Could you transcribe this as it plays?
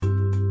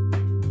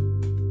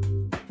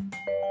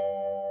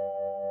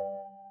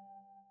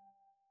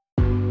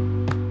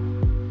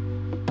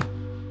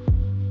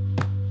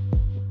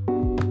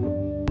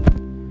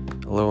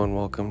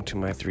welcome to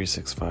my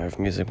 365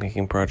 music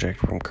making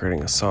project where I'm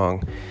creating a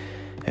song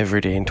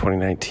every day in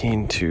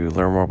 2019 to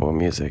learn more about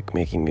music,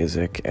 making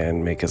music,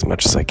 and make as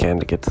much as I can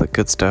to get to the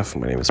good stuff.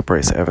 My name is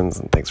Bryce Evans,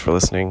 and thanks for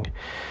listening.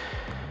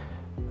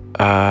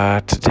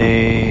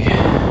 Today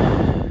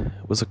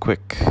was a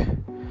quick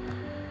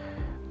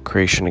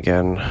creation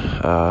again.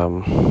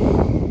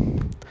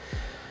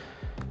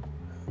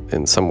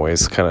 In some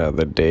ways, kind of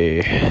the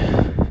day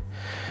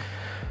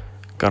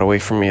got away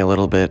from me a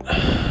little bit.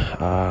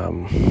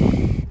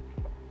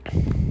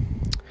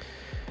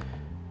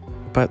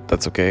 But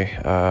that's okay.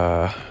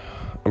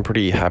 I'm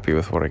pretty happy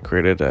with what I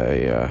created.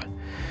 I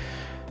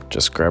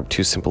just grabbed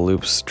two simple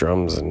loops,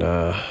 drums, and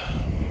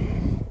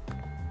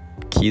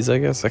keys, I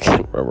guess. I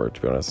can't remember,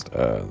 to be honest.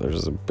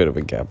 There's a bit of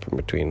a gap in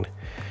between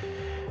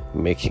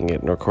making it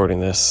and recording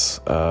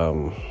this.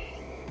 But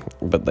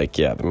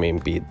the main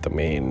beat, the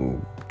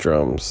main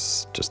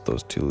drums, just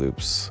those two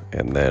loops.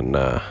 And then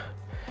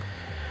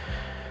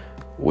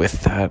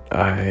with that,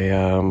 I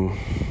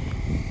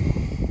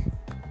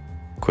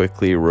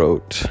quickly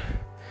wrote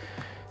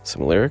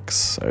some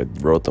lyrics. I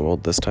wrote them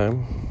out this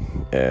time,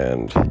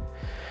 and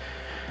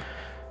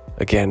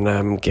again,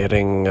 I'm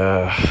getting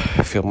I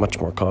feel much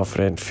more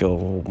confident,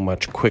 feel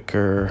much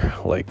quicker,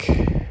 like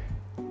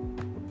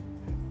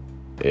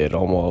it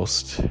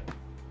almost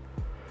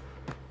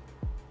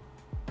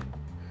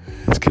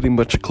it's getting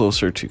much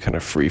closer to kind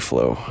of free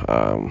flow.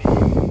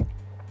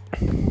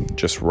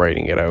 Just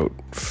writing it out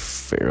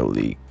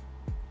fairly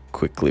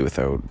quickly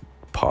without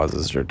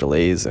pauses or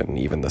delays, and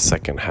even the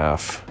second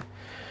half,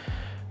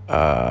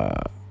 I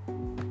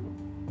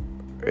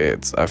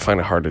find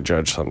it hard to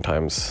judge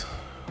sometimes.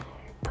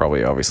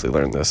 Probably obviously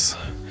learn this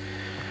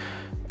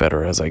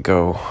better as I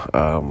go,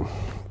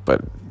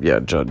 but yeah,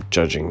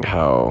 judging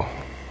how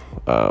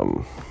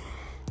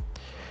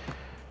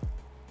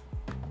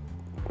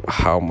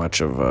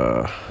much of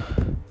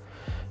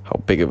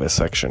how big of a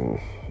section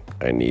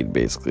I need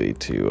basically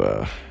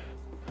to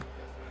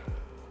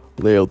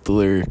lay out the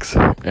lyrics,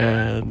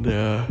 and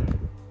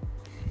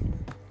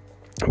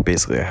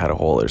basically I had a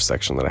whole other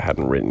section that I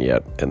hadn't written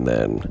yet, and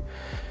then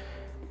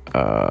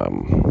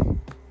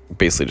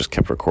basically just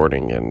kept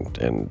recording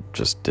and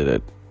just did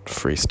it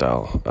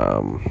freestyle,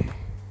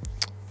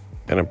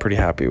 and I'm pretty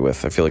happy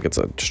with. I feel like it's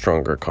a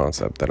stronger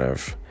concept than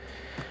I've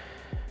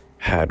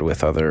had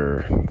with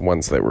other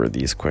ones that were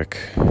these quick,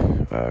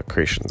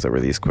 creations that were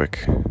these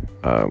quick,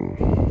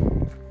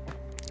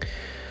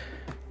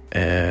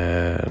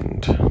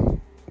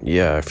 and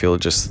yeah, I feel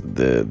just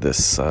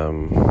this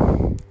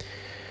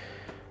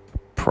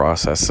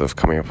process of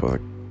coming up with a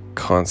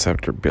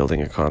concept or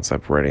building a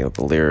concept, writing out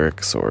the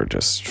lyrics, or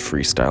just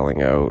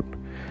freestyling out,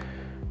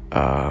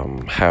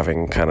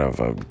 having kind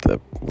of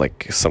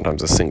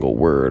sometimes a single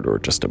word or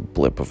just a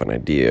blip of an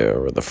idea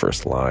or the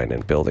first line,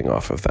 and building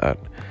off of that,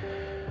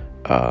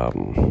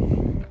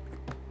 and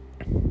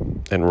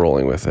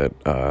rolling with it.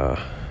 I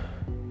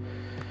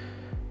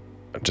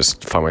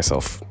just find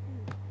myself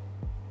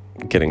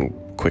getting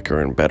quicker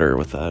and better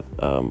with that,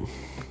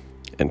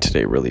 and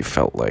today really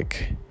felt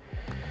like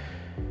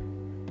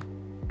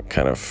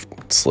kind of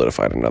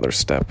solidified another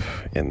step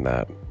in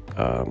that,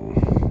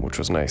 which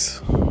was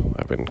nice.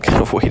 I've been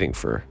kind of waiting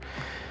for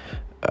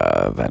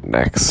that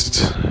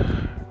next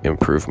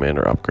improvement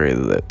or upgrade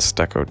that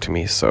stuck out to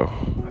me, so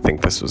I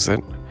think this was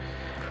it.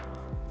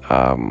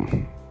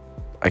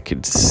 I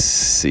could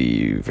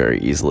see very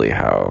easily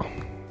how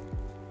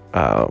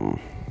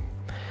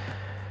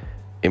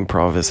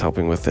improv is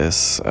helping with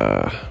this.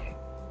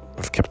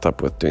 I've kept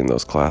up with doing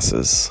those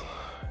classes,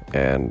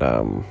 and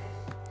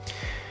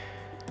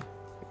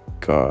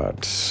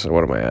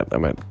what am I at?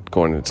 I'm at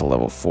going into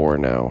level 4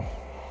 now.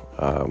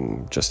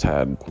 Just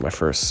had my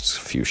first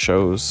few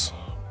shows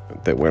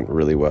that went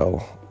really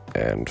well,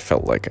 and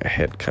felt like I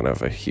hit kind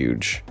of a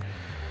huge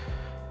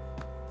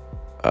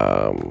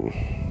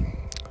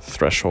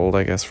threshold,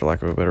 I guess, for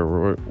lack of a better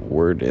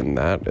word, in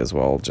that as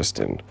well, just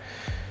in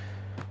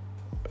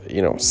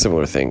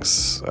similar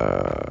things,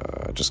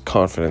 just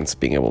confidence,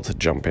 being able to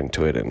jump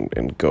into it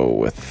and go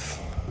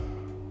with,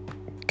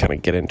 kind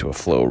of get into a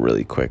flow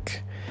really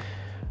quick.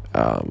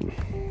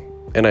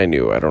 And I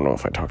don't know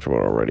if I talked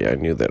about it already, I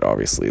knew that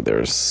obviously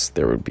there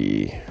would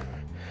be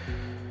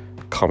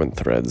common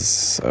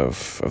threads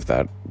of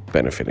that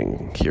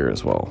benefiting here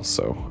as well.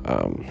 So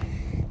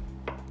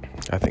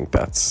I think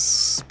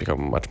that's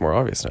become much more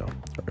obvious now.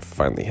 I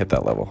finally hit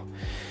that level.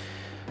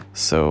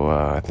 So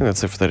I think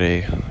that's it for the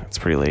day. It's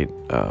pretty late.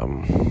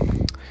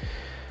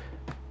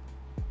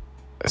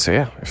 So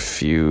yeah,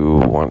 if you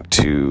want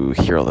to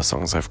hear all the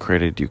songs I've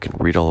created, you can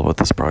read all about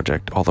this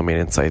project, all the main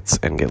insights,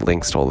 and get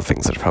links to all the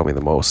things that have helped me the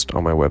most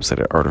on my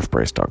website at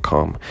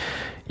artofbryce.com.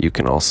 You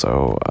can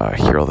also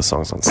hear all the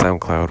songs on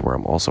SoundCloud, where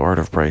I'm also Art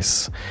of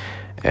Bryce.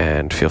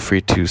 And feel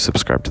free to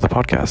subscribe to the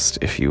podcast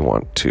if you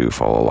want to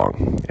follow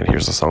along. And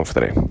here's the song for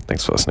the day.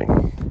 Thanks for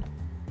listening.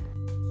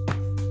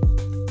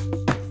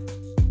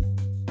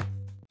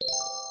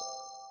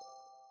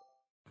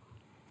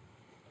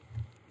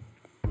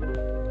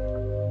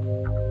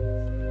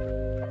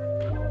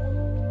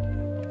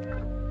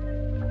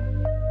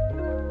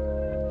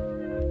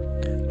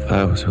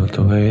 Flowers wilt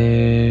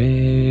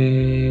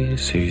away,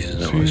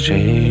 seasons always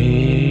change.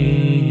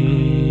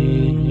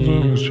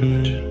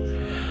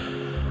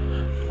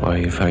 Why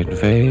you fighting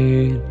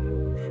fate?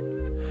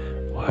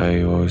 Why are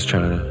you always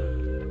trying to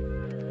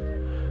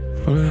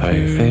fight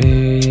your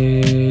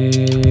fate?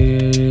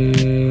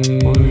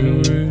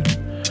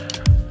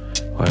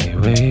 Why you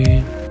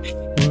wait?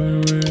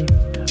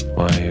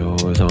 Why you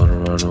always wanna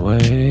run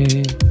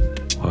away?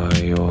 Why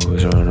you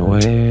always run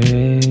away?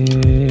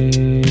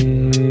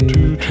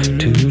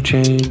 To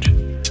change,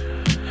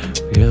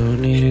 we don't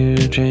need you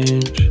to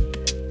change.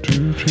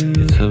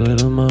 It's a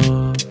little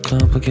more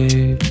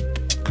complicated.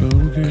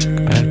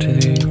 Back to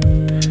the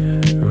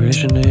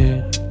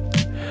originate.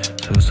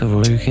 So stop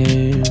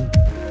working.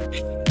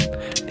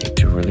 Need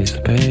to release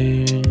the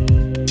pain.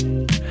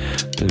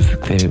 Lose the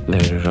clip,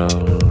 let it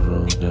all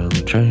roll down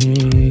the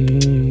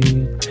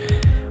drain.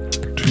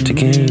 To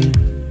gain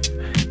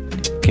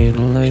a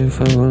life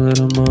of a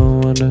little more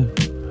wonder.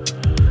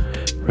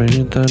 Rain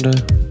and thunder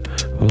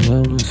will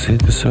only see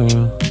the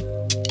soil.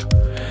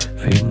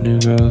 Feed new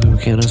growth we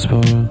cannot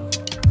spoil.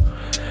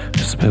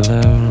 Spill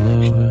out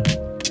all over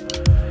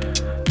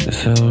the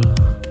soul,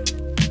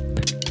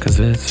 'cause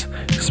it's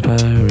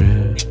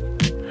expiring.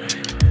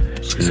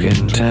 It's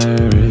getting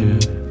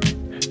tired.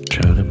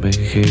 Trying to make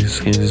a case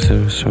against the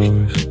silver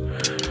stores.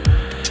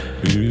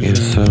 Get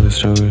the silver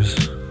stores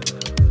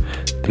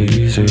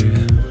these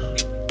days.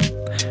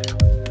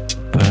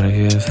 But I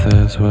guess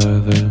that's why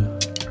the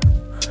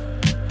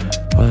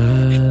oh,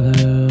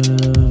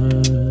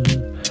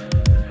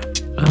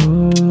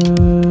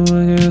 I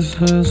guess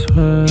that's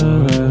why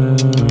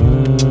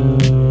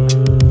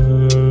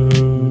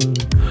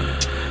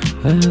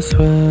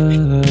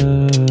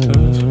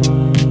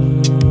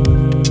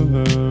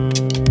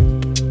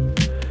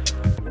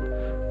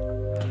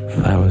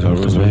flowers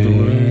wilt away,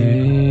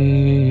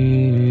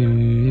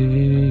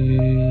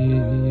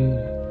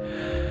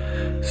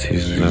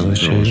 seasons always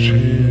change.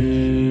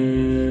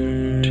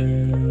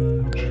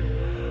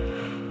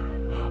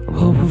 I'm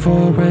hoping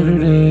for a brighter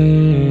day,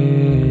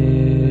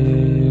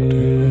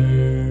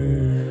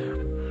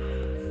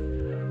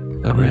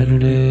 a brighter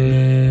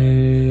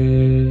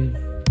day.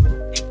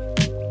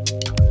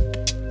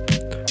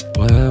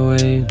 While I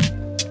wait,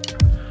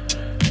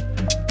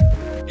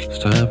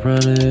 stop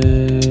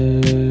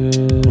running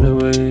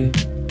away.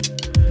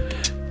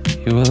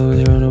 You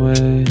always run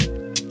away.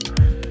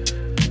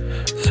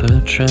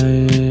 Stop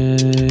trying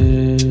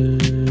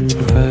to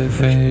fight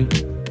fate.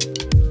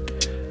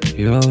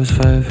 You always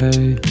fight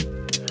fate.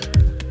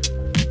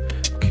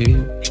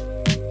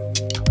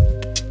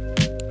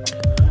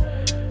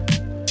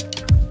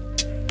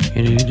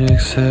 You need to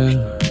accept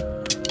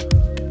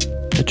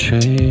the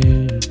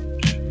change.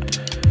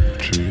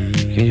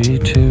 You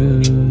need to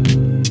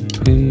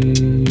be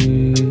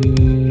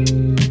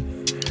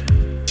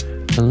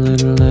a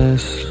little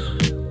less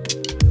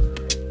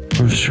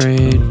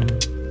restrained.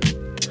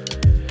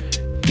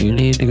 You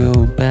need to go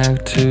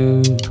back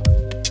to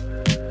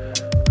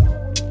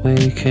where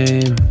you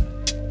came,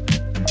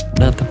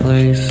 not the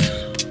place.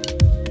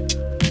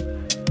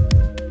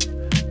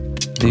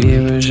 The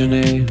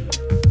originate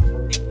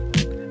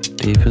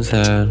deep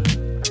inside.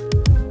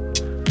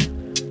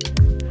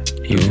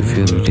 You can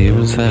feel it deep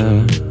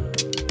inside.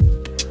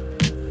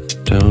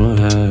 Don't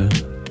hide.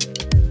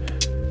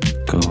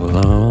 Go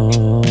along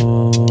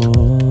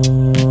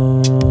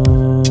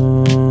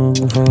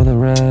for the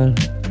ride.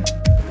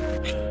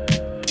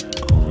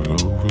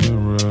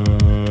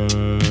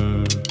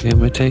 It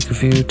may take a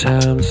few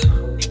times,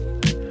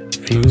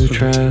 few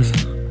tries.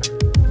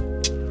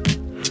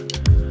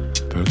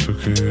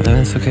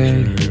 That's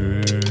okay.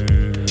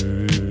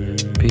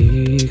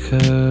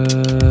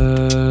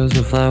 Because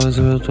the flowers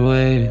wilt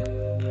away.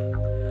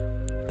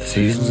 The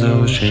seasons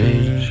always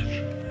change.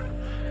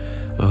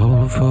 I'm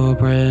hoping for a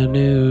brand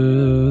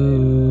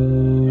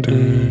new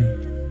day.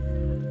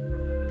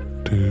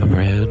 A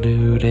brand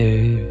new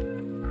day.